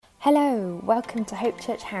Hello, welcome to Hope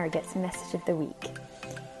Church Harrogate's Message of the Week.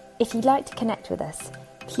 If you'd like to connect with us,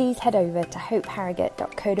 please head over to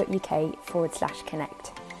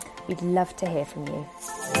hopeharrogate.co.uk/connect. We'd love to hear from you.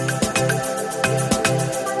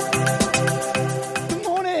 Good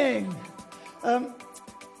morning.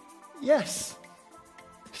 Yes.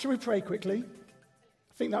 Shall we pray quickly?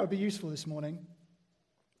 I think that would be useful this morning.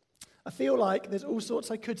 I feel like there's all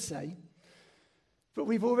sorts I could say, but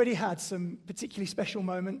we've already had some particularly special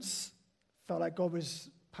moments. Felt like God was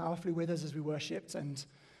powerfully with us as we worshipped, and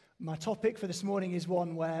my topic for this morning is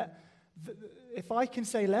one where if I can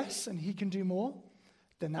say less and he can do more,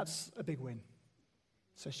 then that's a big win.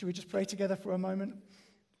 So should we just pray together for a moment?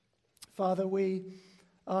 Father, we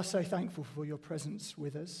are so thankful for your presence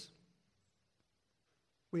with us.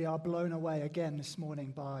 We are blown away again this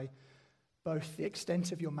morning by both the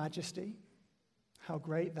extent of your majesty, how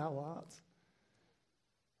great thou art,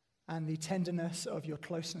 and the tenderness of your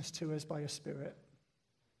closeness to us by your Spirit,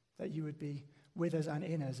 that you would be with us and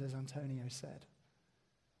in us, as Antonio said.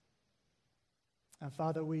 And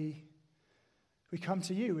Father, we come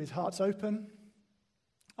to you with hearts open.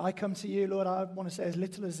 I come to you, Lord, I want to say as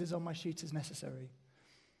little as is on my sheet as necessary.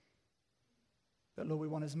 But Lord, we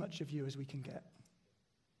want as much of you as we can get.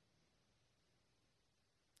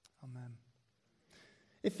 Amen.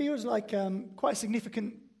 It feels like quite a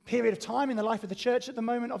significant period of time in the life of the church at the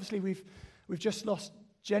moment. Obviously, we've just lost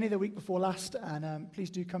Jenny the week before last, and please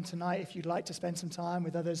do come tonight if you'd like to spend some time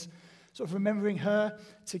with others, sort of remembering her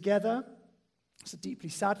together. It's a deeply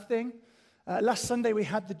sad thing. Last Sunday, we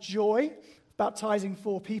had the joy of baptizing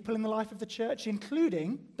 4 people in the life of the church,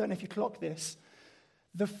 including, don't know if you clocked this,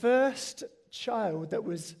 the first child that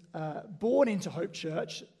was born into Hope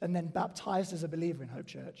Church and then baptized as a believer in Hope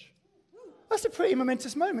Church. That's a pretty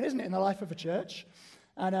momentous moment, isn't it, in the life of a church?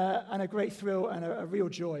 And a great thrill and a real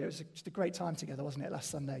joy. It was just a great time together, wasn't it,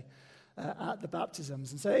 last Sunday at the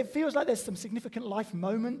baptisms. And so it feels like there's some significant life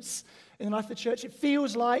moments in the life of the church. It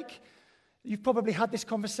feels like you've probably had this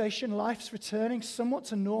conversation. Life's returning somewhat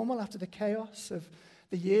to normal after the chaos of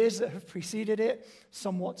the years that have preceded it,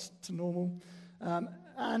 somewhat to normal.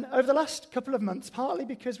 And over the last couple of months, partly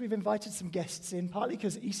because we've invited some guests in, partly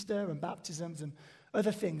because Easter and baptisms and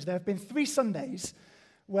other things, there have been 3 Sundays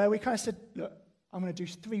where we kind of said, look, I'm going to do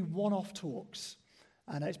 3 one-off talks.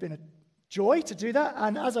 And it's been a joy to do that.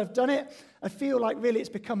 And as I've done it, I feel like really it's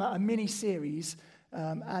become a mini-series.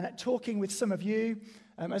 And talking with some of you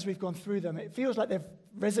as we've gone through them, it feels like they've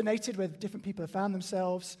resonated with different people have found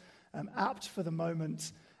themselves apt for the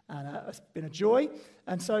moment. And it's been a joy.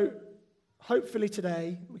 And so hopefully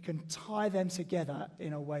today we can tie them together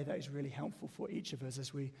in a way that is really helpful for each of us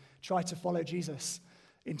as we try to follow Jesus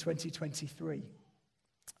in 2023.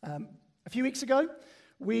 A few weeks ago,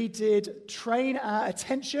 we did train our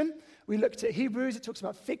attention. We looked at Hebrews. It talks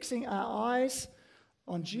about fixing our eyes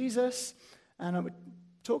on Jesus. And we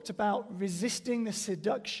talked about resisting the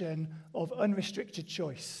seduction of unrestricted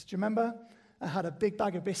choice. Do you remember? I had a big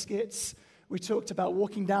bag of biscuits. We talked about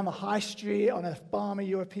walking down the high street on a balmy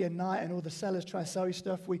European night and all the sellers trying to sell you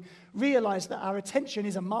stuff. We realized that our attention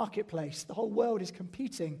is a marketplace. The whole world is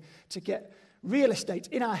competing to get real estate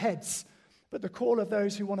in our heads. But the call of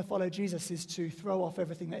those who want to follow Jesus is to throw off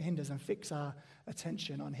everything that hinders and fix our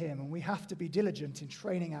attention on him. And we have to be diligent in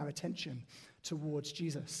training our attention towards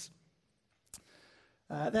Jesus.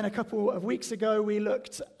 Then a couple of weeks ago, we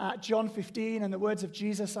looked at John 15 and the words of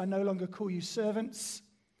Jesus, I no longer call you servants,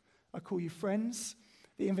 I call you friends.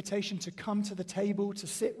 The invitation to come to the table, to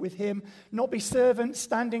sit with him, not be servants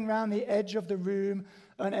standing around the edge of the room,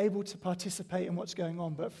 unable to participate in what's going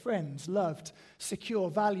on, but friends, loved,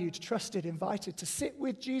 secure, valued, trusted, invited to sit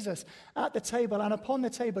with Jesus at the table. And upon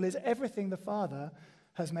the table is everything the Father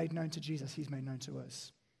has made known to Jesus, he's made known to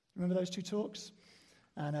us. Remember those 2 talks?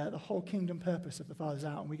 And the whole kingdom purpose of the Father's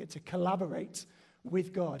out, and we get to collaborate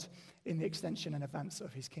with God in the extension and advance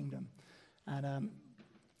of his kingdom. And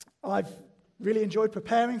I've really enjoyed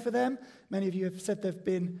preparing for them. Many of you have said they've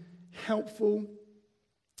been helpful.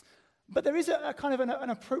 But there is a kind of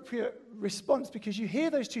an appropriate response because you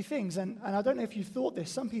hear those 2 things, and I don't know if you've thought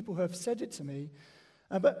this. Some people have said it to me.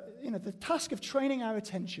 But the task of training our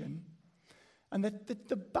attention and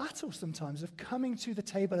the battle sometimes of coming to the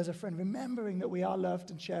table as a friend, remembering that we are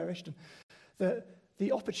loved and cherished, and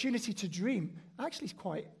the opportunity to dream actually is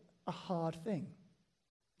quite a hard thing.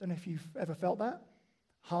 Don't know if you've ever felt that.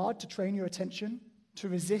 Hard to train your attention, to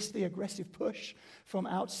resist the aggressive push from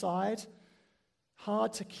outside.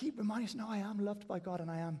 Hard to keep reminding us, no, I am loved by God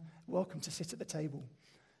and I am welcome to sit at the table.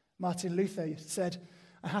 Martin Luther said,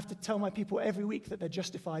 I have to tell my people every week that they're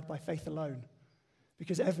justified by faith alone,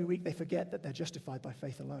 because every week they forget that they're justified by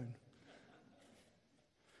faith alone.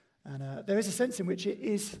 And there is a sense in which it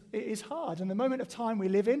is hard. And the moment of time we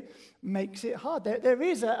live in makes it hard. There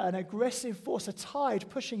is an aggressive force, a tide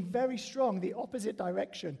pushing very strong the opposite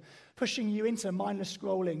direction, pushing you into mindless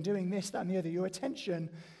scrolling, doing this, that, and the other. Your attention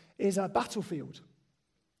is a battlefield.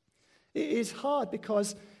 It is hard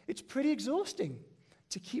because it's pretty exhausting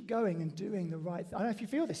to keep going and doing the right thing. I don't know if you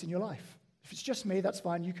feel this in your life. If it's just me, that's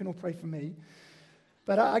fine. You can all pray for me.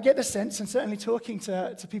 But I get the sense, and certainly talking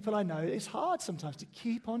to people I know, it's hard sometimes to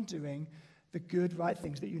keep on doing the good, right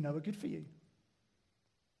things that you know are good for you.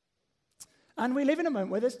 And we live in a moment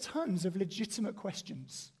where there's tons of legitimate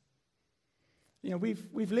questions. You know,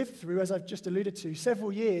 we've lived through, as I've just alluded to,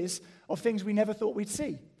 several years of things we never thought we'd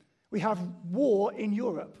see. We have war in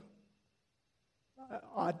Europe.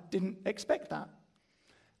 I didn't expect that.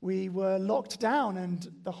 We were locked down,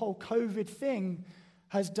 and the whole COVID thing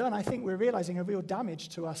has done, I think we're realizing, a real damage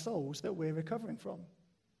to our souls that we're recovering from.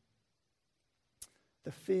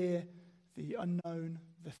 The fear, the unknown,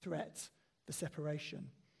 the threat, the separation.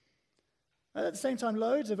 At the same time,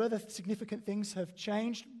 loads of other significant things have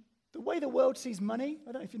changed. The way the world sees money,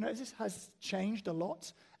 I don't know if you notice this, has changed a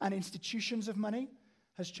lot. And institutions of money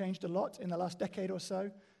has changed a lot in the last decade or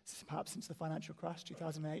so, perhaps since the financial crash,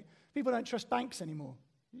 2008. People don't trust banks anymore.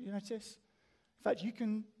 You notice? In fact, you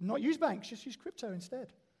can not use banks, just use crypto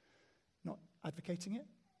instead. Not advocating it.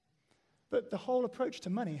 But the whole approach to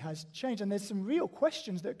money has changed, and there's some real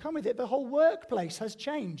questions that come with it. The whole workplace has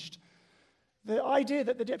changed. The idea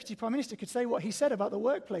that the Deputy Prime Minister could say what he said about the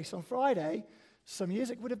workplace on Friday, some years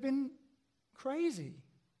ago, would have been crazy.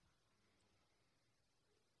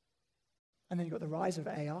 And then you've got the rise of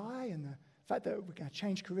AI and the fact that we're going to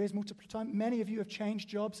change careers multiple times. Many of you have changed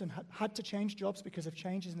jobs and had to change jobs because of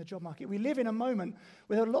changes in the job market. We live in a moment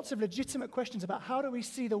where there are lots of legitimate questions about how do we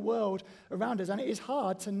see the world around us, and it is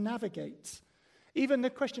hard to navigate. Even the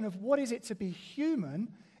question of what is it to be human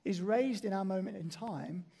is raised in our moment in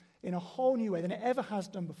time in a whole new way than it ever has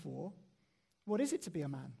done before. What is it to be a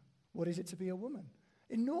man? What is it to be a woman?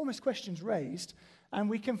 Enormous questions raised, and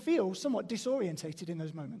we can feel somewhat disorientated in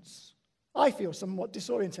those moments. I feel somewhat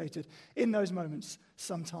disorientated in those moments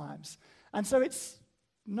sometimes. And so it's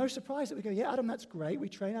no surprise that we go, yeah, Adam, that's great. We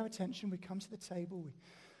train our attention. We come to the table.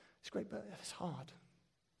 It's great, but it's hard.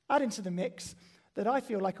 Add into the mix that I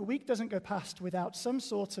feel like a week doesn't go past without some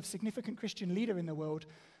sort of significant Christian leader in the world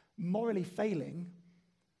morally failing.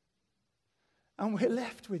 And we're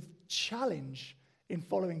left with challenge in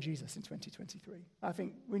following Jesus in 2023. I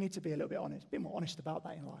think we need to be a little bit honest, a bit more honest about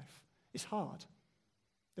that in life. It's hard.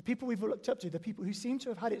 The people we've looked up to, the people who seem to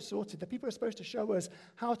have had it sorted, the people who are supposed to show us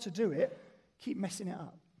how to do it, keep messing it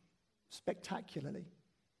up spectacularly.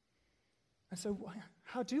 And so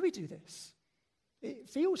how do we do this? It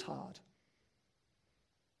feels hard.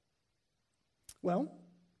 Well,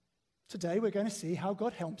 today we're going to see how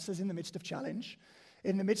God helps us in the midst of challenge,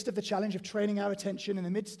 in the midst of the challenge of training our attention, in the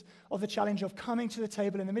midst of the challenge of coming to the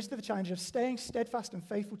table, in the midst of the challenge of staying steadfast and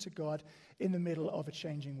faithful to God in the middle of a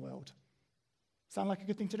changing world. Sound like a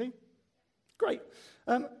good thing to do? Great.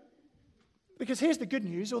 Because here's the good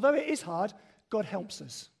news. Although it is hard, God helps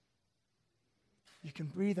us. You can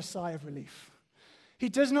breathe a sigh of relief. He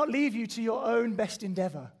does not leave you to your own best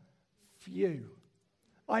endeavor. Phew.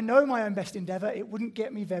 I know my own best endeavor. It wouldn't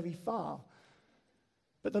get me very far.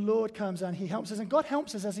 But the Lord comes and he helps us. And God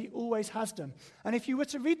helps us as he always has done. And if you were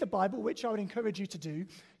to read the Bible, which I would encourage you to do,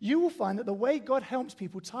 you will find that the way God helps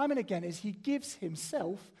people time and again is he gives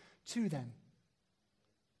himself to them.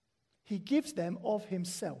 He gives them of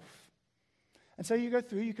himself. And so you go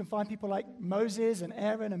through, you can find people like Moses and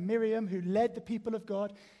Aaron and Miriam who led the people of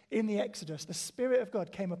God in the Exodus. The Spirit of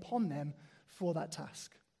God came upon them for that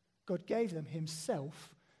task. God gave them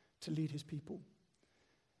himself to lead his people.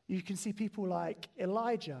 You can see people like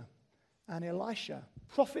Elijah and Elisha,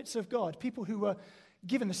 prophets of God, people who were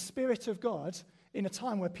given the Spirit of God in a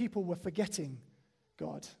time where people were forgetting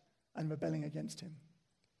God and rebelling against him.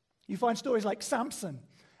 You find stories like Samson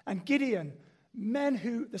and Gideon, men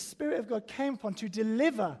who the Spirit of God came upon to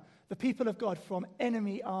deliver the people of God from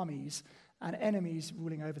enemy armies and enemies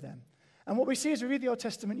ruling over them. And what we see as we read the Old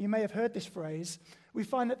Testament, you may have heard this phrase, we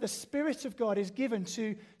find that the Spirit of God is given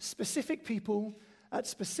to specific people at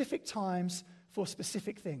specific times for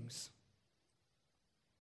specific things.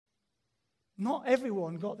 Not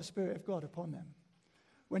everyone got the Spirit of God upon them.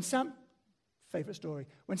 Favorite story.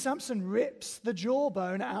 When Samson rips the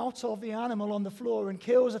jawbone out of the animal on the floor and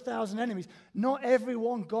kills 1,000 enemies, not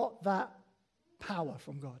everyone got that power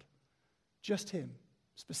from God. Just him.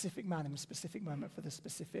 Specific man in a specific moment for the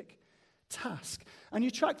specific task. And you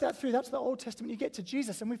track that through, that's the Old Testament, you get to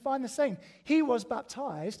Jesus, and we find the same. He was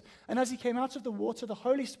baptized, and as he came out of the water, the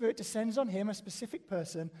Holy Spirit descends on him, a specific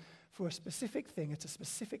person, for a specific thing at a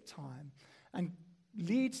specific time, and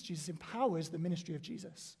leads Jesus, empowers the ministry of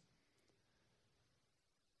Jesus.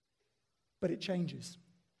 But it changes.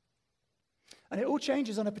 And it all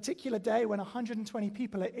changes on a particular day when 120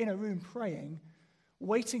 people are in a room praying,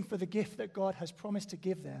 waiting for the gift that God has promised to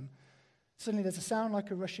give them. Suddenly there's a sound like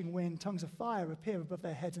a rushing wind, tongues of fire appear above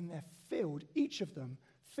their heads, and they're filled, each of them,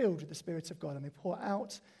 filled with the Spirit of God. And they pour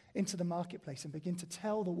out into the marketplace and begin to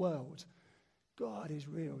tell the world, God is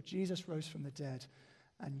real. Jesus rose from the dead,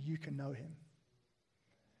 and you can know him.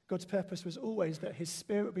 God's purpose was always that his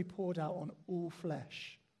Spirit would be poured out on all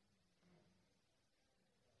flesh.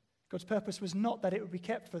 God's purpose was not that it would be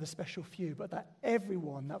kept for the special few, but that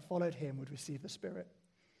everyone that followed him would receive the Spirit.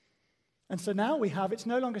 And so now we have, it's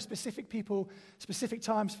no longer specific people, specific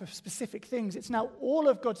times for specific things. It's now all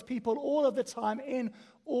of God's people, all of the time, in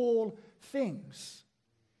all things.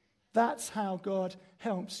 That's how God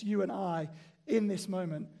helps you and I in this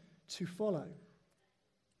moment to follow.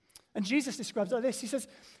 And Jesus describes it like this. He says,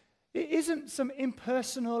 it isn't some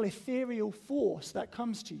impersonal, ethereal force that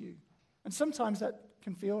comes to you. And sometimes that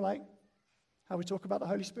can feel like how we talk about the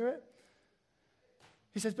Holy Spirit.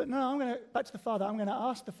 He says, but no, back to the Father, I'm going to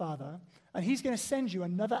ask the Father, and he's going to send you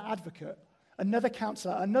another advocate, another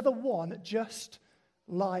counselor, another one just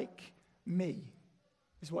like me,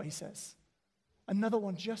 is what he says. Another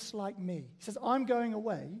one just like me. He says, I'm going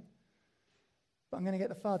away, but I'm going to get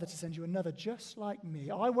the Father to send you another just like me.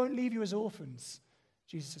 I won't leave you as orphans,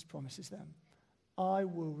 Jesus promises them. I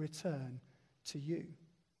will return to you.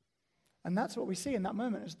 And that's what we see in that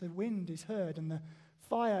moment as the wind is heard and the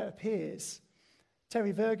fire appears.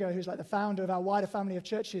 Terry Virgo, who's like the founder of our wider family of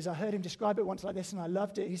churches, I heard him describe it once like this, and I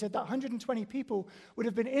loved it. He said that 120 people would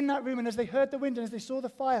have been in that room, and as they heard the wind and as they saw the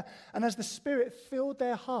fire, and as the Spirit filled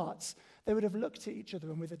their hearts, they would have looked at each other,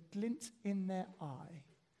 and with a glint in their eye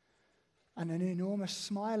and an enormous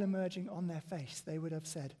smile emerging on their face, they would have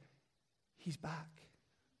said, he's back.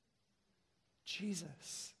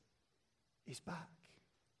 Jesus is back.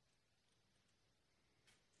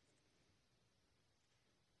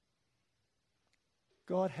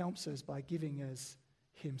 God helps us by giving us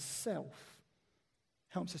himself,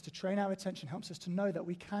 helps us to train our attention, helps us to know that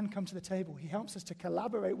we can come to the table. He helps us to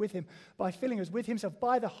collaborate with him by filling us with himself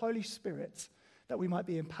by the Holy Spirit, that we might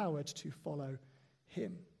be empowered to follow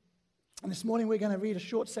him. And this morning we're going to read a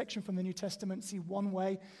short section from the New Testament, see one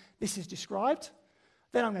way this is described.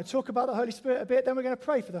 Then I'm going to talk about the Holy Spirit a bit, then we're going to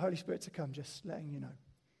pray for the Holy Spirit to come, just letting you know.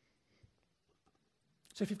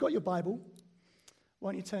 So if you've got your Bible,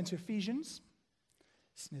 why don't you turn to Ephesians?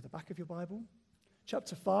 It's near the back of your Bible.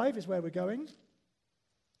 Chapter 5 is where we're going.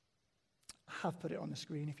 I have put it on the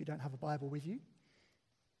screen if you don't have a Bible with you.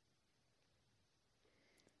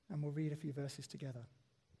 And we'll read a few verses together.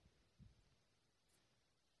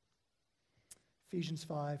 Ephesians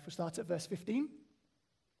 5, we'll start at verse 15.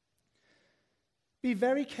 Be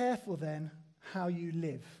very careful then how you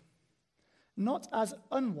live, not as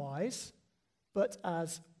unwise, but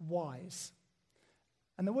as wise.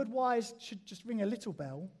 And the word wise should just ring a little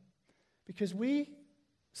bell, because we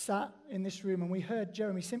sat in this room and we heard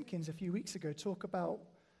Jeremy Simpkins a few weeks ago talk about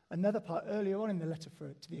another part earlier on in the letter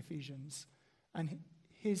to the Ephesians, and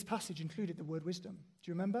his passage included the word wisdom.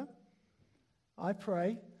 Do you remember? I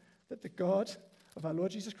pray that the God of our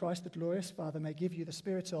Lord Jesus Christ, the glorious Father, may give you the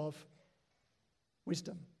spirit of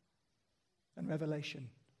wisdom and revelation.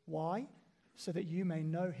 Why? So that you may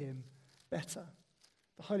know him better.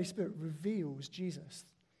 The Holy Spirit reveals Jesus.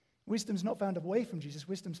 Wisdom's not found away from Jesus.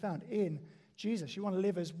 Wisdom's found in Jesus. You want to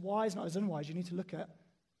live as wise, not as unwise. You need to look at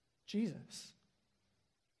Jesus.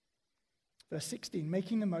 Verse 16,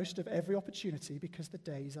 making the most of every opportunity because the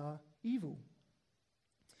days are evil.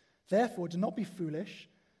 Therefore, do not be foolish,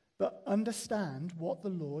 but understand what the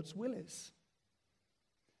Lord's will is.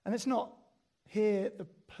 And it's not here the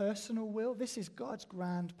personal will. This is God's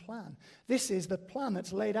grand plan. This is the plan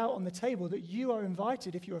that's laid out on the table that you are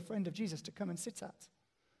invited, if you're a friend of Jesus, to come and sit at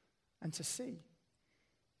and to see.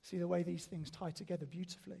 See the way these things tie together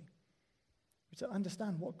beautifully. To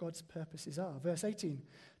understand what God's purposes are. Verse 18,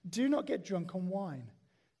 do not get drunk on wine,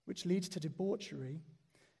 which leads to debauchery.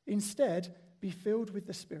 Instead, be filled with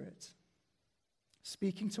the Spirit,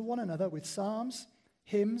 speaking to one another with psalms,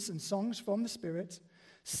 hymns, and songs from the Spirit.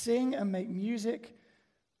 Sing and make music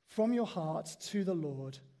from your heart to the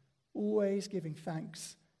Lord, always giving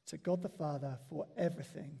thanks to God the Father for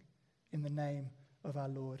everything in the name of our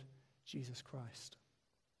Lord Jesus Christ.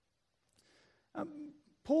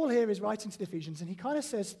 Paul here is writing to the Ephesians, and he kind of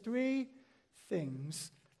says three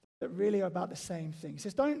things that really are about the same thing. He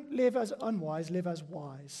says, don't live as unwise, live as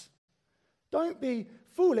wise. Don't be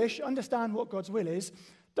foolish, understand what God's will is.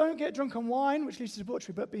 Don't get drunk on wine, which leads to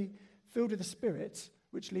debauchery, but be filled with the Spirit,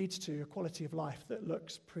 which leads to a quality of life that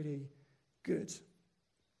looks pretty good.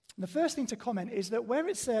 And the first thing to comment is that where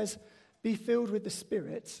it says, be filled with the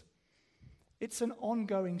Spirit, it's an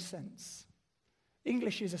ongoing sense.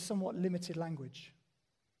 English is a somewhat limited language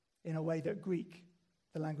in a way that Greek,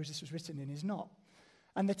 the language this was written in, is not.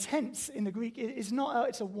 And the tense in the Greek is not,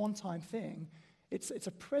 it's a one-time thing. It's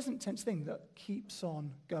a present tense thing that keeps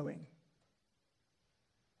on going.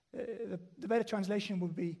 The better translation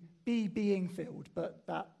would be being filled, but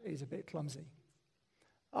that is a bit clumsy.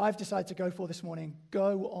 I've decided to go for this morning,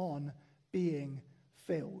 go on being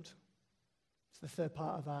filled. It's the third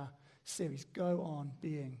part of our series, go on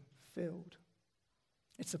being filled.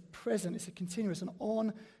 It's a present, it's a continuous, an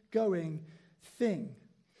ongoing thing.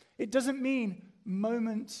 It doesn't mean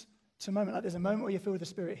moment to moment, like there's a moment where you're filled with the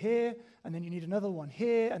Spirit here, and then you need another one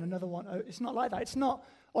here, and another one. It's not like that. It's not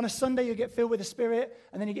on a Sunday you get filled with the Spirit,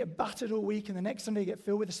 and then you get battered all week, and the next Sunday you get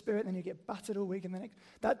filled with the Spirit, and then you get battered all week, and the next.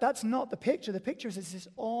 That's not the picture. The picture is this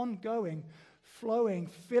ongoing, flowing,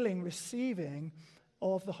 filling, receiving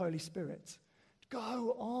of the Holy Spirit.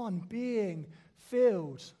 Go on being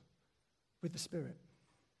filled with the Spirit.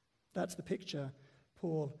 That's the picture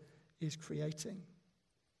Paul is creating.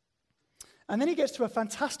 And then he gets to a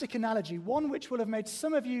fantastic analogy, one which will have made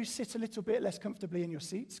some of you sit a little bit less comfortably in your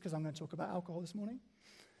seats, because I'm going to talk about alcohol this morning.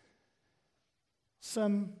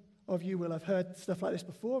 Some of you will have heard stuff like this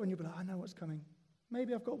before, and you'll be like, I know what's coming.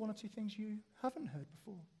 Maybe I've got one or two things you haven't heard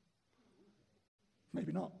before.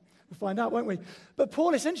 Maybe not. We'll find out, won't we? But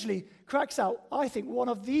Paul essentially cracks out, I think, one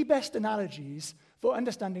of the best analogies for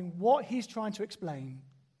understanding what he's trying to explain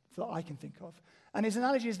that I can think of. And his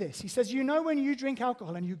analogy is this. He says, you know when you drink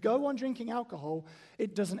alcohol and you go on drinking alcohol,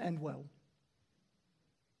 it doesn't end well.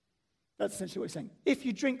 That's essentially what he's saying. If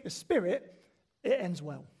you drink the Spirit, it ends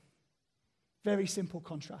well. Very simple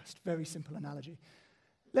contrast, very simple analogy.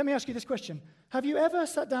 Let me ask you this question. Have you ever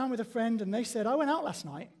sat down with a friend and they said, I went out last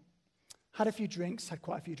night, had a few drinks, had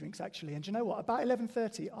quite a few drinks actually, and do you know what? About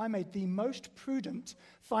 11:30, I made the most prudent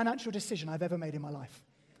financial decision I've ever made in my life.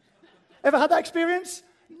 Ever had that experience?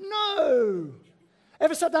 No.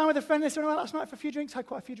 Ever sat down with a friend and they said, I went out last night for a few drinks, had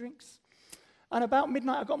quite a few drinks. And about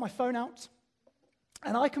midnight, I got my phone out,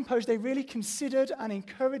 and I composed a really considered and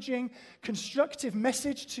encouraging, constructive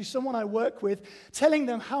message to someone I work with, telling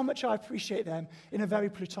them how much I appreciate them in a very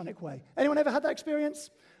platonic way. Anyone ever had that experience?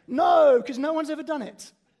 No, because no one's ever done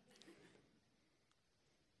it.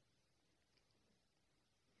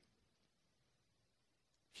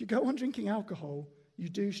 If you go on drinking alcohol, you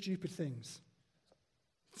do stupid things.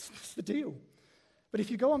 That's the deal. But if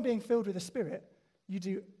you go on being filled with the Spirit, you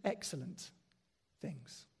do excellent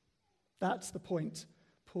things. That's the point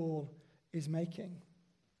Paul is making.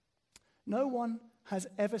 No one has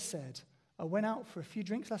ever said, I went out for a few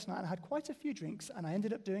drinks last night and I had quite a few drinks and I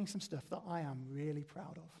ended up doing some stuff that I am really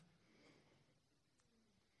proud of.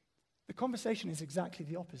 The conversation is exactly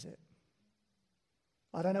the opposite.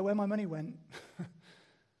 I don't know where my money went.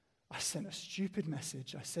 I sent a stupid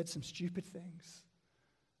message. I said some stupid things.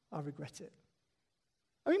 I regret it.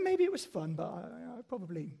 I mean, maybe it was fun, but I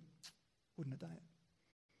probably wouldn't have done it.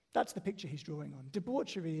 That's the picture he's drawing on.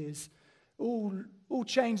 Debauchery is all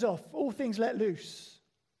chains off, all things let loose.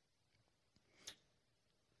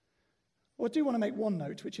 Well, I do want to make one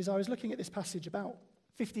note, which is I was looking at this passage about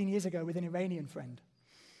 15 years ago with an Iranian friend.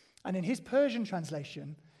 And in his Persian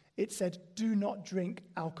translation, it said, do not drink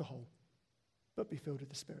alcohol, but be filled with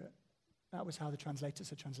the Spirit. That was how the translators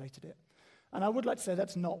had translated it. And I would like to say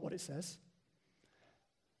that's not what it says.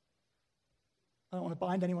 I don't want to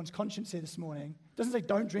bind anyone's conscience here this morning. It doesn't say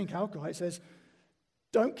don't drink alcohol. It says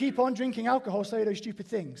don't keep on drinking alcohol, say those stupid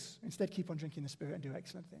things. Instead, keep on drinking the Spirit and do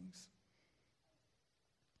excellent things.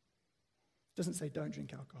 It doesn't say don't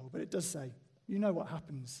drink alcohol, but it does say you know what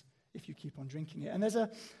happens if you keep on drinking it. And there's a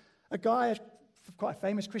guy, quite a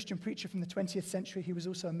famous Christian preacher from the 20th century. He was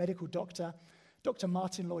also a medical doctor, Dr.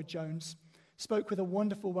 Martin Lloyd-Jones, spoke with a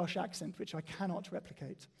wonderful Welsh accent, which I cannot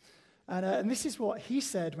replicate. And this is what he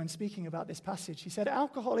said when speaking about this passage. He said,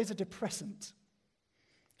 alcohol is a depressant.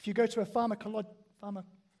 If you go to a pharmacological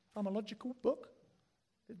book,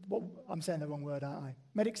 I'm saying the wrong word, aren't I?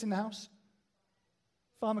 Medics in the house?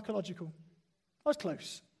 Pharmacological. I was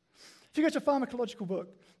close. If you go to a pharmacological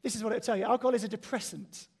book, this is what it will tell you. Alcohol is a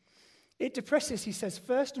depressant. It depresses, he says,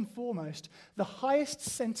 first and foremost, the highest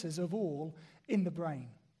centers of all in the brain.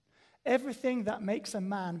 Everything that makes a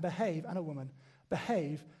man behave, and a woman,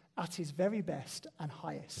 behave at his very best and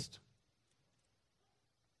highest.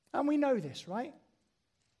 And we know this, right?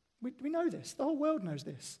 We know this. The whole world knows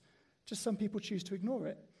this. Just some people choose to ignore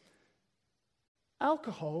it.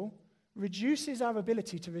 Alcohol reduces our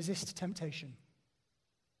ability to resist temptation.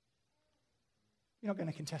 You're not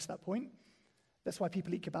going to contest that point. That's why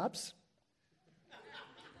people eat kebabs.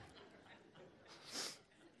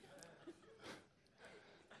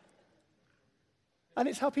 And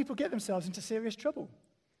it's how people get themselves into serious trouble.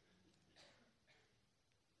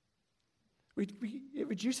 It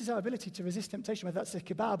reduces our ability to resist temptation, whether that's a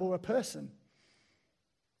kebab or a person.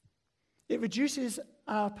 It reduces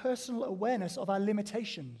our personal awareness of our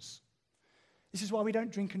limitations. This is why we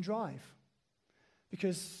don't drink and drive.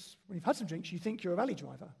 Because when you've had some drinks, you think you're a rally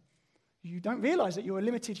driver. You don't realize that you're a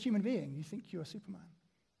limited human being. You think you're a Superman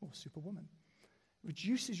or Superwoman. It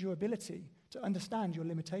reduces your ability to understand your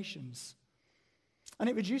limitations. And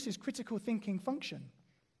it reduces critical thinking function.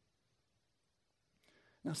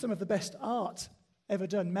 Now, some of the best art ever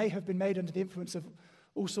done may have been made under the influence of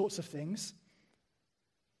all sorts of things,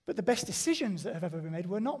 but the best decisions that have ever been made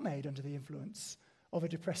were not made under the influence of a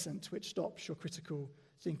depressant which stops your critical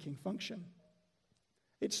thinking function.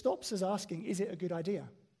 It stops us asking, is it a good idea?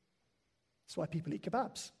 That's why people eat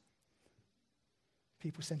kebabs.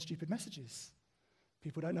 People send stupid messages.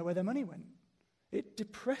 People don't know where their money went. It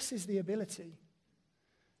depresses the ability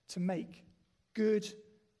to make good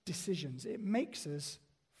decisions. It makes us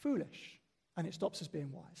foolish, and it stops us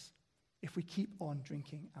being wise if we keep on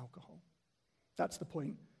drinking alcohol. That's the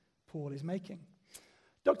point Paul is making.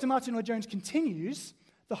 Dr. Martin Lloyd-Jones continues,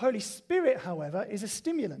 the Holy Spirit, however, is a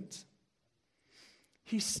stimulant.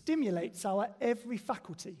 He stimulates our every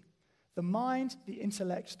faculty, the mind, the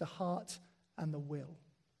intellect, the heart, and the will.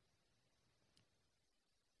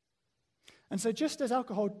 And so just as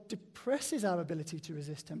alcohol depresses our ability to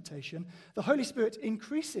resist temptation, the Holy Spirit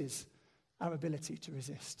increases our ability to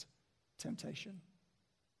resist temptation.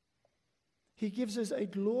 He gives us a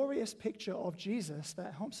glorious picture of Jesus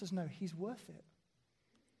that helps us know he's worth it.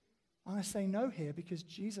 I say no here because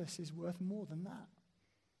Jesus is worth more than that.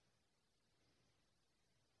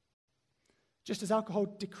 Just as alcohol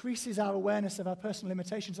decreases our awareness of our personal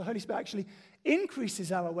limitations, the Holy Spirit actually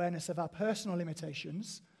increases our awareness of our personal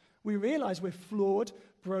limitations. We realize we're flawed,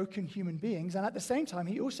 broken human beings, and at the same time,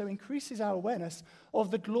 he also increases our awareness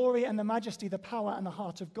of the glory and the majesty, the power and the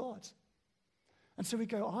heart of God. And so we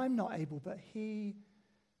go, I'm not able, but he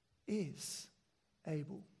is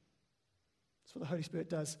able. That's what the Holy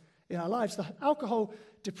Spirit does in our lives. The alcohol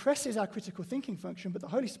depresses our critical thinking function, but the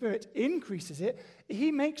Holy Spirit increases it.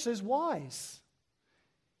 He makes us wise.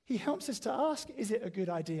 He helps us to ask, is it a good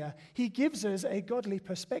idea? He gives us a godly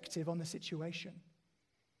perspective on the situation.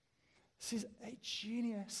 This is a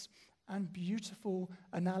genius and beautiful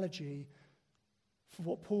analogy for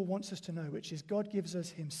what Paul wants us to know, which is God gives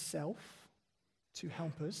us himself to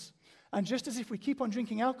help us. And just as if we keep on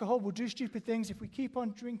drinking alcohol, we'll do stupid things, if we keep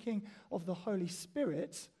on drinking of the Holy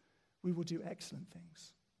Spirit, we will do excellent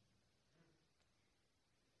things.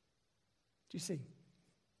 Do you see?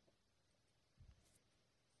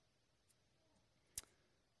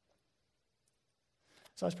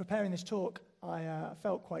 So I was preparing this talk, I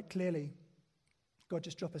felt quite clearly God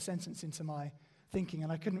just drop a sentence into my thinking,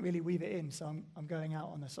 and I couldn't really weave it in, so I'm going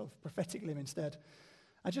out on a sort of prophetic limb instead.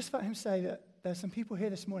 I just felt him say that there are some people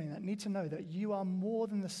here this morning that need to know that you are more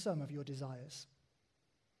than the sum of your desires.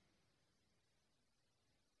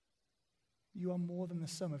 You are more than the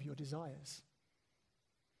sum of your desires.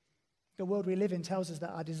 The world we live in tells us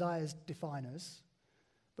that our desires define us,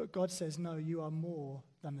 but God says, no, you are more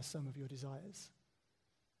than the sum of your desires.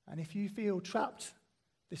 And if you feel trapped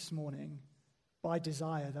this morning by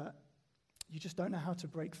desire that you just don't know how to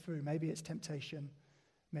break through, maybe it's temptation,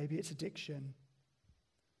 maybe it's addiction,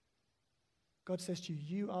 God says to you,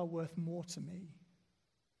 you are worth more to me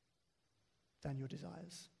than your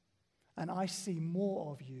desires. And I see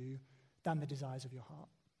more of you than the desires of your heart.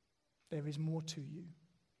 There is more to you,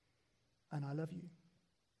 and I love you.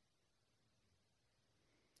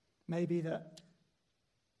 Maybe that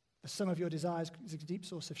the sum of your desires is a deep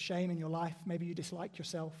source of shame in your life. Maybe you dislike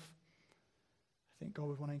yourself. I think God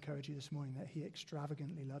would want to encourage you this morning that he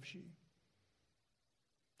extravagantly loves you,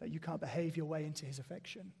 that you can't behave your way into his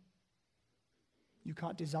affection. You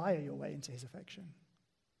can't desire your way into his affection.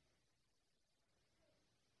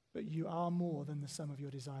 But you are more than the sum of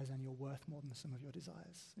your desires, and you're worth more than the sum of your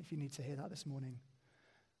desires. If you need to hear that this morning,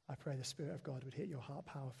 I pray the Spirit of God would hit your heart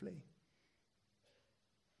powerfully,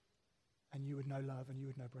 and you would know love, and you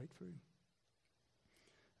would know breakthrough.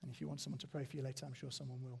 And if you want someone to pray for you later, I'm sure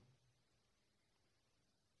someone will.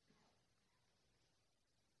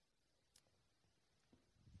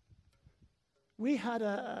 We had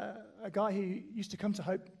a guy who used to come to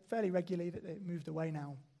Hope fairly regularly, that moved away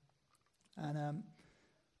now. And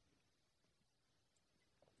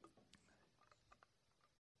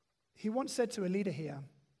he once said to a leader here,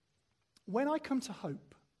 "When I come to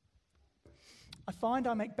Hope, I find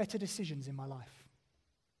I make better decisions in my life."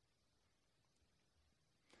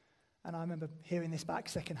 And I remember hearing this back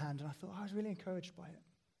secondhand, and I thought, I was really encouraged by it.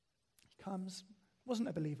 He comes, wasn't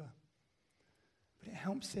a believer, but it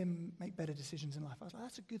helps him make better decisions in life. I was like,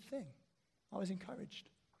 that's a good thing. I was encouraged.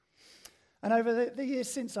 And over the years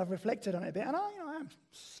since, I've reflected on it a bit, and I am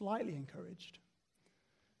slightly encouraged.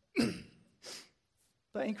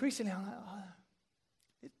 But increasingly, I'm like,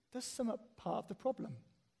 it does sum up part of the problem.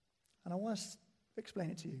 And I want to explain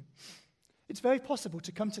it to you. It's very possible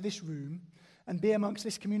to come to this room and be amongst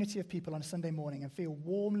this community of people on a Sunday morning and feel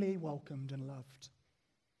warmly welcomed and loved.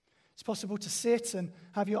 It's possible to sit and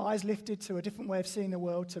have your eyes lifted to a different way of seeing the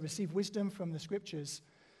world, to receive wisdom from the Scriptures.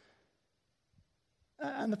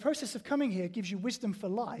 And the process of coming here gives you wisdom for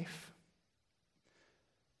life,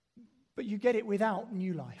 but you get it without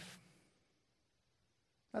new life.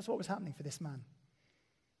 That's what was happening for this man.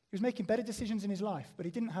 He was making better decisions in his life, but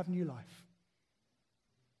he didn't have new life.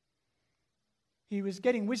 He was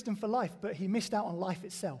getting wisdom for life, but he missed out on life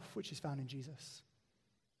itself, which is found in Jesus.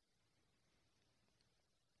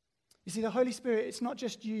 You see, the Holy Spirit, it's not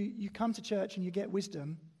just you come to church and you get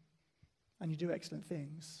wisdom and you do excellent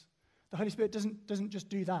things. The Holy Spirit doesn't just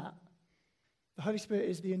do that. The Holy Spirit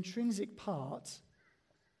is the intrinsic part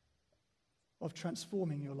of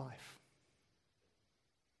transforming your life.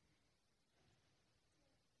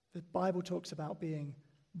 The Bible talks about being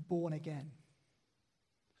born again.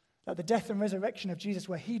 That the death and resurrection of Jesus,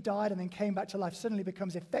 where he died and then came back to life, suddenly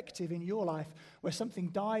becomes effective in your life, where something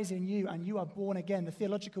dies in you and you are born again. The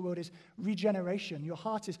theological word is regeneration. Your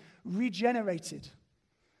heart is regenerated.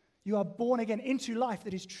 You are born again into life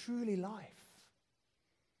that is truly life.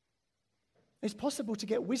 It's possible to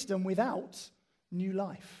get wisdom without new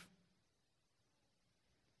life.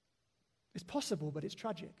 It's possible, but it's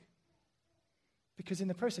tragic. Because in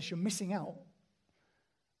the process, you're missing out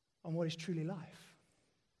on what is truly life.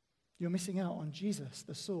 You're missing out on Jesus,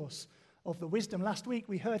 the source of the wisdom. Last week,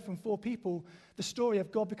 we heard from 4 people the story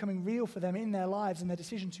of God becoming real for them in their lives and their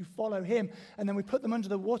decision to follow him. And then we put them under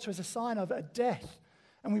the water as a sign of a death.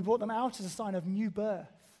 And we brought them out as a sign of new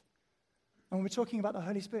birth. And when we're talking about the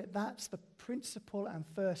Holy Spirit, that's the principle and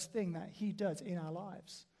first thing that he does in our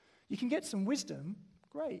lives. You can get some wisdom,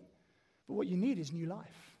 great. But what you need is new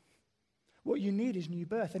life. What you need is new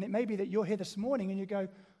birth. And it may be that you're here this morning and you go,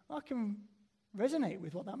 I can resonate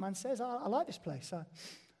with what that man says. I like this place. I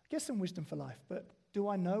get some wisdom for life. But do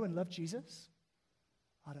I know and love Jesus?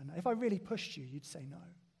 I don't know. If I really pushed you, you'd say no.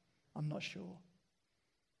 I'm not sure.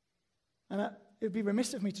 And it would be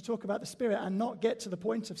remiss of me to talk about the Spirit and not get to the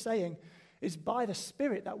point of saying it's by the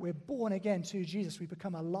Spirit that we're born again to Jesus. We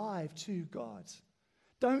become alive to God.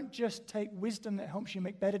 Don't just take wisdom that helps you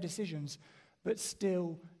make better decisions, but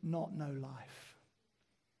still not know life.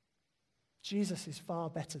 Jesus is far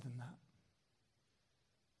better than that.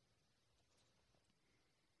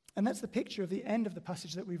 And that's the picture of the end of the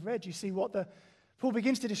passage that we've read. You see what Paul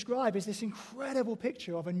begins to describe is this incredible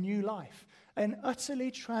picture of a new life, an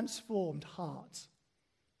utterly transformed heart.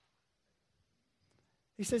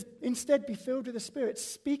 He says, instead be filled with the Spirit,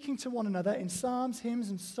 speaking to one another in psalms, hymns,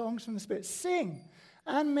 and songs from the Spirit. Sing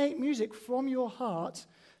and make music from your heart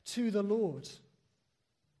to the Lord.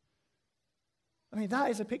 I mean,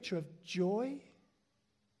 that is a picture of joy,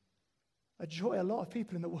 a joy a lot of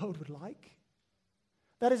people in the world would like.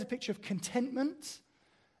 That is a picture of contentment,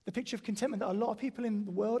 the picture of contentment that a lot of people in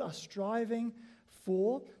the world are striving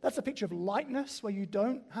for. That's a picture of lightness, where you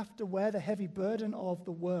don't have to wear the heavy burden of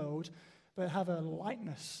the world, but have a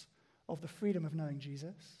lightness of the freedom of knowing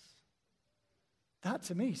Jesus. That,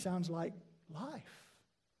 to me, sounds like life.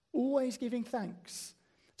 Always giving thanks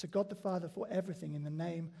to God the Father for everything in the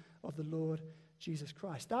name of the Lord Jesus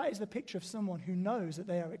Christ. That is the picture of someone who knows that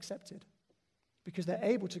they are accepted because they're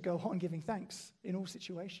able to go on giving thanks in all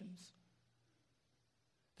situations.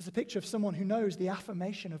 There's a picture of someone who knows the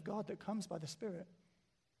affirmation of God that comes by the Spirit.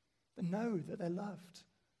 They know that they're loved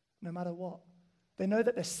no matter what. They know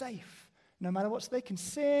that they're safe no matter what. So they can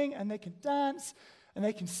sing and they can dance and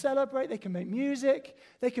they can celebrate, they can make music,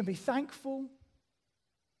 they can be thankful.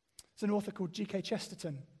 There's an author called G.K.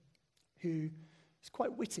 Chesterton who is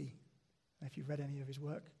quite witty. I don't know if you've read any of his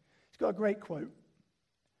work. He's got a great quote.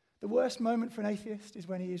 The worst moment for an atheist is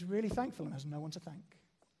when he is really thankful and has no one to thank.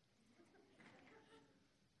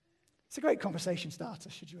 It's a great conversation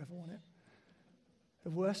starter, should you ever want it.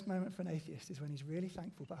 The worst moment for an atheist is when he's really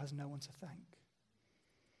thankful but has no one to thank.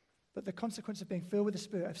 But the consequence of being filled with the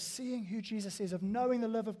Spirit, of seeing who Jesus is, of knowing the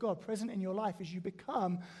love of God present in your life, is you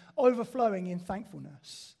become overflowing in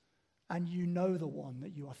thankfulness. And you know the one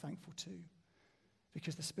that you are thankful to,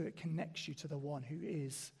 because the Spirit connects you to the one who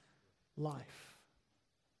is life.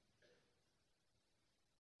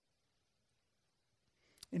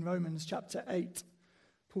 In Romans chapter 8,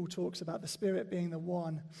 Paul talks about the Spirit being the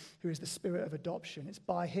one who is the Spirit of adoption. It's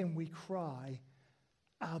by him we cry,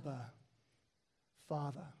 Abba,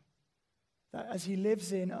 Father. That as he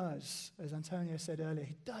lives in us, as Antonio said earlier,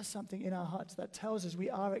 he does something in our hearts that tells us we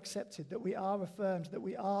are accepted, that we are affirmed, that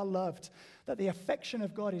we are loved, that the affection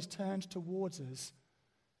of God is turned towards us,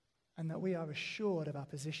 and that we are assured of our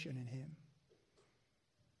position in him.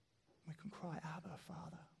 We can cry, Abba,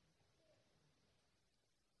 Father.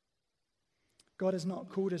 God has not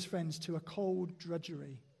called us, friends, to a cold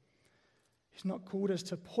drudgery. He's not called us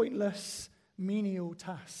to pointless, menial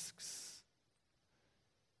tasks.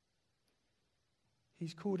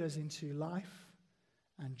 He's called us into life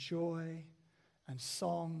and joy and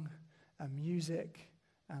song and music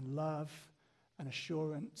and love and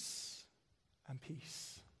assurance and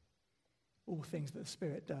peace. All things that the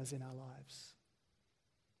Spirit does in our lives.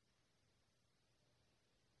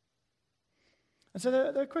 And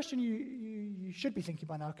so the question you should be thinking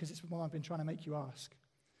by now, because it's one I've been trying to make you ask,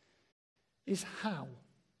 is how?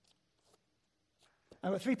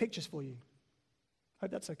 I've got 3 pictures for you.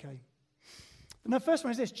 Hope that's okay. And the first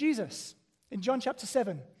one is this. Jesus, in John chapter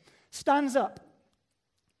 7, stands up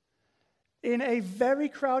in a very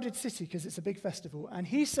crowded city, because it's a big festival, and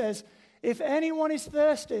he says, if anyone is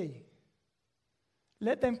thirsty,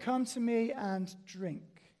 let them come to me and drink,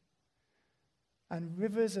 and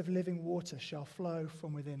rivers of living water shall flow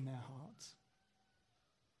from within their hearts.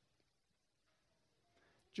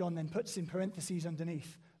 John then puts in parentheses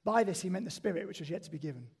underneath, by this he meant the Spirit, which was yet to be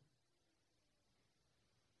given.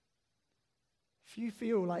 If you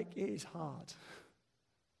feel like it is hard,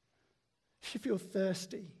 if you feel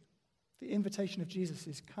thirsty, the invitation of Jesus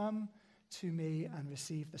is, come to me and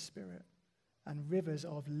receive the Spirit, and rivers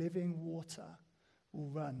of living water will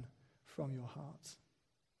run from your heart.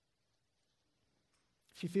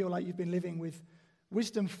 If you feel like you've been living with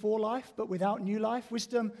wisdom for life, but without new life,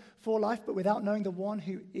 wisdom for life, but without knowing the one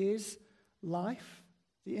who is life,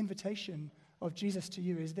 the invitation of Jesus to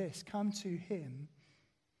you is this: come to him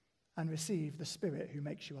and receive the Spirit who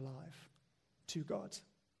makes you alive to God,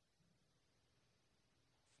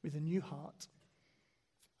 with a new heart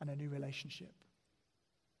and a new relationship.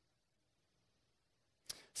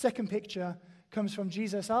 Second picture comes from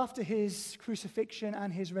Jesus after his crucifixion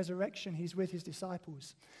and his resurrection. He's with his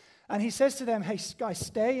disciples. And he says to them, hey, guys,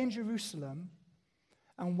 stay in Jerusalem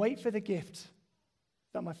and wait for the gift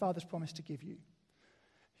that my Father's promised to give you.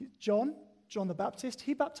 John the Baptist,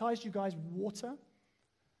 he baptized you guys with water,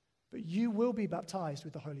 but you will be baptized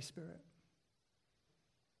with the Holy Spirit.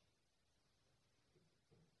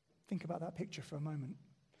 Think about that picture for a moment.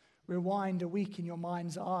 Rewind a week in your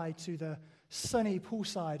mind's eye to the sunny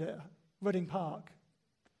poolside at Rudding Park.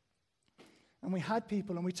 And we had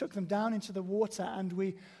people, and we took them down into the water, and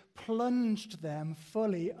we plunged them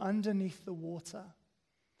fully underneath the water.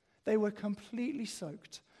 They were completely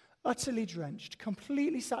soaked, utterly drenched,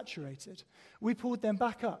 completely saturated. We pulled them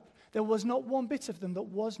back up. There was not one bit of them that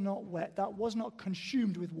was not wet, that was not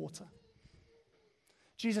consumed with water.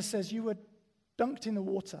 Jesus says, you were dunked in the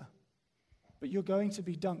water, but you're going to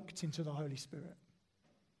be dunked into the Holy Spirit.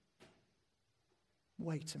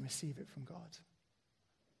 Wait and receive it from God.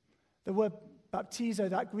 The word baptizo,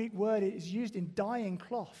 that Greek word, is used in dyeing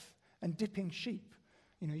cloth and dipping sheep.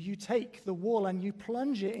 You take the wool and you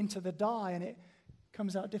plunge it into the dye and it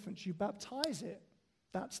comes out different. You baptize it.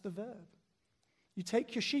 That's the verb. You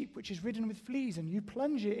take your sheep, which is ridden with fleas, and you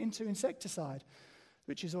plunge it into insecticide,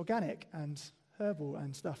 which is organic and herbal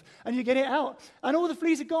and stuff. And you get it out, and all the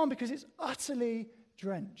fleas are gone because it's utterly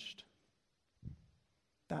drenched.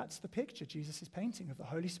 That's the picture Jesus is painting of the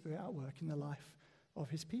Holy Spirit at work in the life of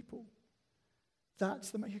his people.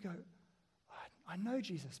 That's you go, I know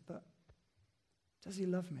Jesus, but does he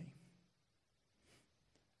love me?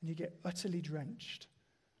 And you get utterly drenched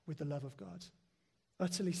with the love of God,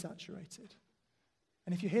 utterly saturated.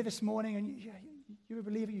 And if you're here this morning and you're a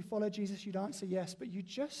believer, you follow Jesus, you'd answer yes, but you're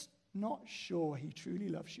just not sure he truly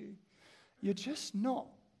loves you. You're just not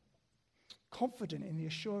confident in the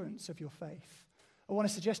assurance of your faith. I want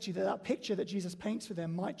to suggest to you that that picture that Jesus paints for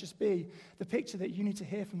them might just be the picture that you need to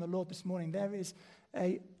hear from the Lord this morning. There is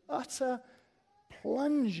an utter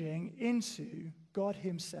plunging into God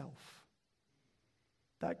himself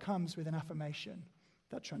that comes with an affirmation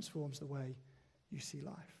that transforms the way you see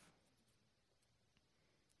life.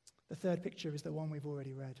 The third picture is the one we've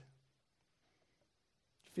already read.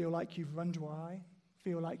 Feel like you've run dry?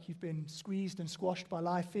 Feel like you've been squeezed and squashed by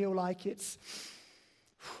life? Feel like it's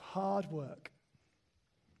hard work?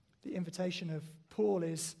 The invitation of Paul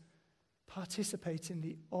is participate in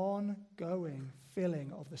the ongoing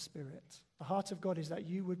filling of the Spirit. The heart of God is that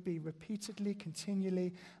you would be repeatedly,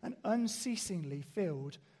 continually, and unceasingly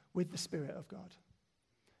filled with the Spirit of God.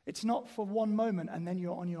 It's not for one moment and then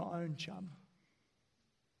you're on your own, chum.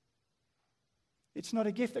 It's not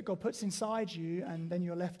a gift that God puts inside you and then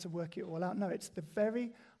you're left to work it all out. No, it's the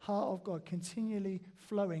very heart of God continually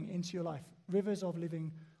flowing into your life. Rivers of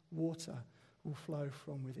living water will flow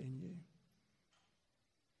from within you.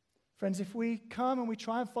 Friends, if we come and we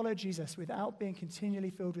try and follow Jesus without being continually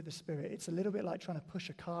filled with the Spirit, it's a little bit like trying to push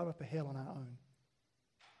a car up a hill on our own.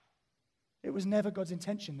 It was never God's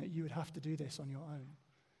intention that you would have to do this on your own.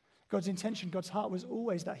 God's intention, God's heart was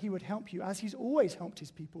always that he would help you, as he's always helped his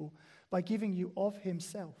people, by giving you of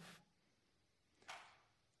himself.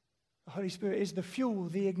 The Holy Spirit is the fuel,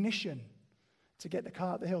 the ignition to get the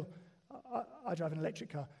car up the hill. I drive an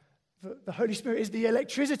electric car. The Holy Spirit is the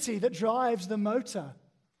electricity that drives the motor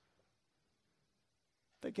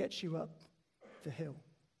that gets you up the hill.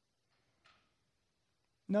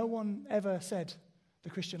 No one ever said the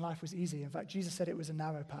Christian life was easy. In fact, Jesus said it was a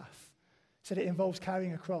narrow path. He said it involves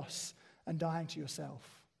carrying a cross and dying to yourself.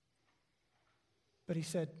 But he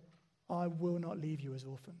said, I will not leave you as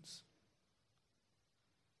orphans.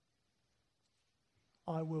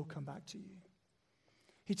 I will come back to you.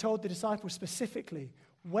 He told the disciples specifically,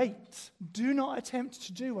 wait, do not attempt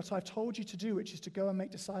to do what I've told you to do, which is to go and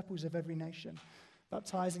make disciples of every nation,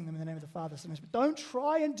 baptizing them in the name of the Father, Son, and Spirit. Don't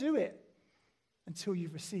try and do it until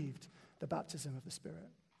you've received the baptism of the Spirit.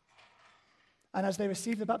 And as they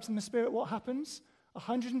receive the baptism of the Spirit, what happens?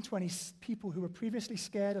 120 people who were previously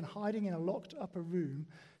scared and hiding in a locked upper room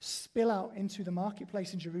spill out into the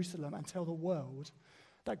marketplace in Jerusalem and tell the world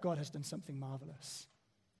that God has done something marvelous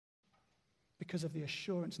because of the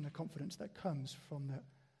assurance and the confidence that comes from the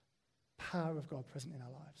power of God present in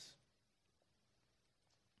our lives.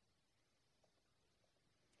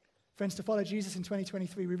 Friends, to follow Jesus in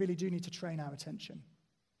 2023, we really do need to train our attention,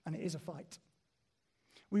 and it is a fight.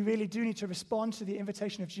 We really do need to respond to the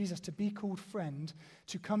invitation of Jesus to be called friend,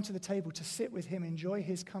 to come to the table, to sit with him, enjoy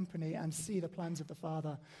his company, and see the plans of the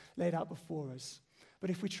Father laid out before us. But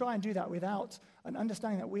if we try and do that without an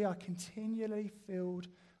understanding that we are continually filled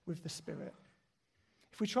with the Spirit,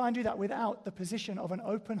 if we try and do that without the position of an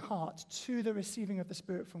open heart to the receiving of the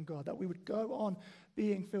Spirit from God, that we would go on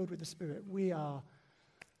being filled with the Spirit,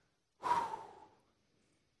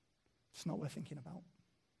 it's not worth thinking about.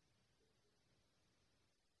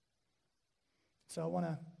 So I want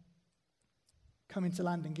to come into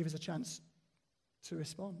land and give us a chance to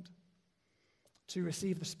respond, to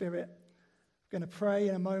receive the Spirit. We're going to pray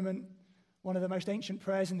in a moment, one of the most ancient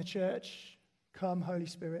prayers in the church, come, Holy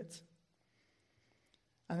Spirit.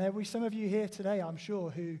 And there will be some of you here today, I'm sure,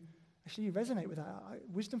 who actually resonate with that.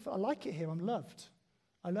 I like it here, I'm loved.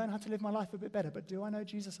 I learn how to live my life a bit better, but do I know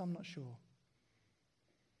Jesus? I'm not sure.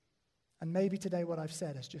 And maybe today what I've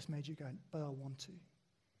said has just made you go, but I want to.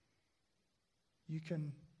 You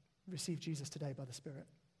can receive Jesus today by the Spirit.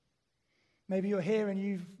 Maybe you're here and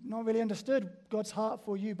you've not really understood God's heart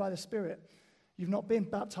for you by the Spirit. You've not been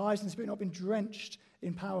baptized in the Spirit, not been drenched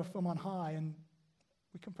in power from on high. And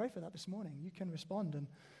we can pray for that this morning. You can respond and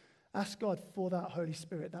ask God for that Holy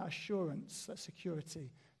Spirit, that assurance, that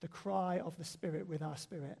security, the cry of the Spirit with our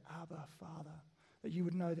spirit, Abba, Father, that you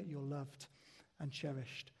would know that you're loved and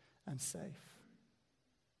cherished and safe.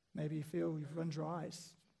 Maybe you feel you've run dry.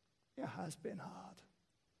 It has been hard.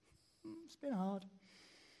 It's been hard.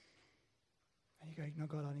 And you go, no,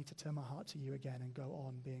 God, I need to turn my heart to you again and go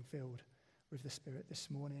on being filled with the Spirit this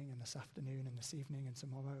morning and this afternoon and this evening and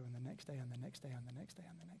tomorrow and the next day and the next day and the next day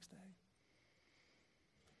and the next day.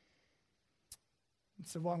 And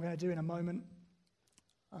so what I'm going to do in a moment,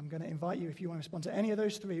 I'm going to invite you, if you want to respond to any of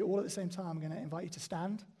those three all at the same time, I'm going to invite you to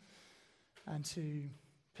stand and to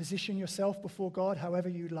position yourself before God however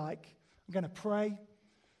you like. I'm going to pray.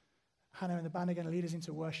 Hannah and the band are going to lead us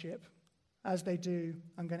into worship. As they do,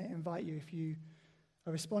 I'm going to invite you, if you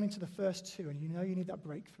are responding to the first two and you know you need that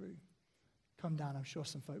breakthrough, come down. I'm sure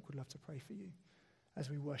some folk would love to pray for you as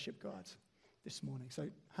we worship God this morning. So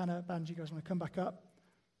Hannah, band, you guys want to come back up?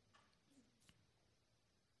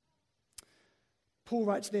 Paul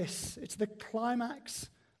writes this. It's the climax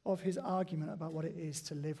of his argument about what it is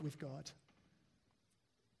to live with God.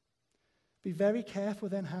 Be very careful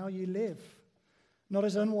then how you live. Not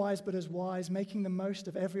as unwise, but as wise, making the most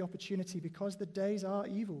of every opportunity, because the days are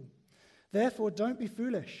evil. Therefore, don't be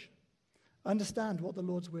foolish. Understand what the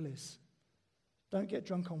Lord's will is. Don't get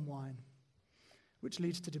drunk on wine, which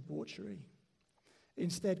leads to debauchery.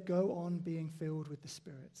 Instead, go on being filled with the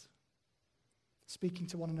Spirit, speaking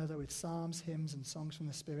to one another with psalms, hymns, and songs from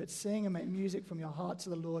the Spirit. Sing and make music from your heart to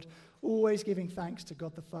the Lord, always giving thanks to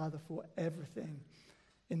God the Father for everything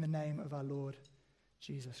in the name of our Lord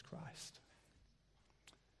Jesus Christ.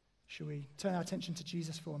 Shall we turn our attention to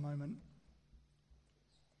Jesus for a moment?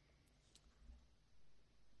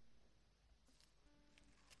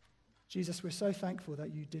 Jesus, we're so thankful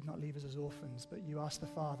that you did not leave us as orphans, but you asked the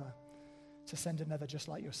Father to send another just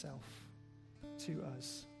like yourself to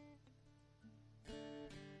us.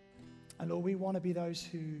 And Lord, we want to be those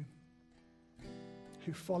who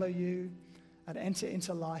follow you and enter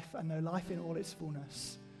into life and know life in all its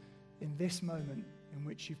fullness in this moment in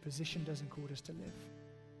which you've positioned us and called us to live.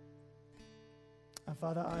 And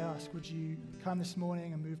Father, I ask, would you come this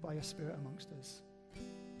morning and move by your Spirit amongst us?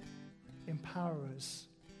 Empower us,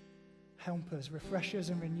 help us, refresh us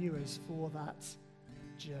and renew us for that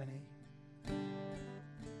journey.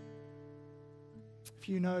 If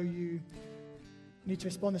you know you need to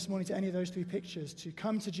respond this morning to any of those three pictures, to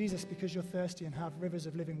come to Jesus because you're thirsty and have rivers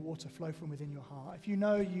of living water flow from within your heart. If you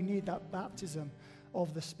know you need that baptism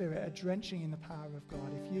of the Spirit, a drenching in the power of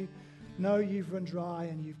God. If you know you've run dry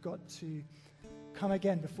and you've got to come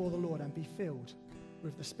again before the Lord and be filled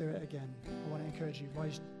with the Spirit again, I want to encourage you,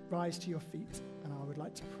 rise to your feet, and I would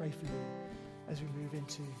like to pray for you as we move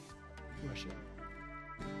into worship.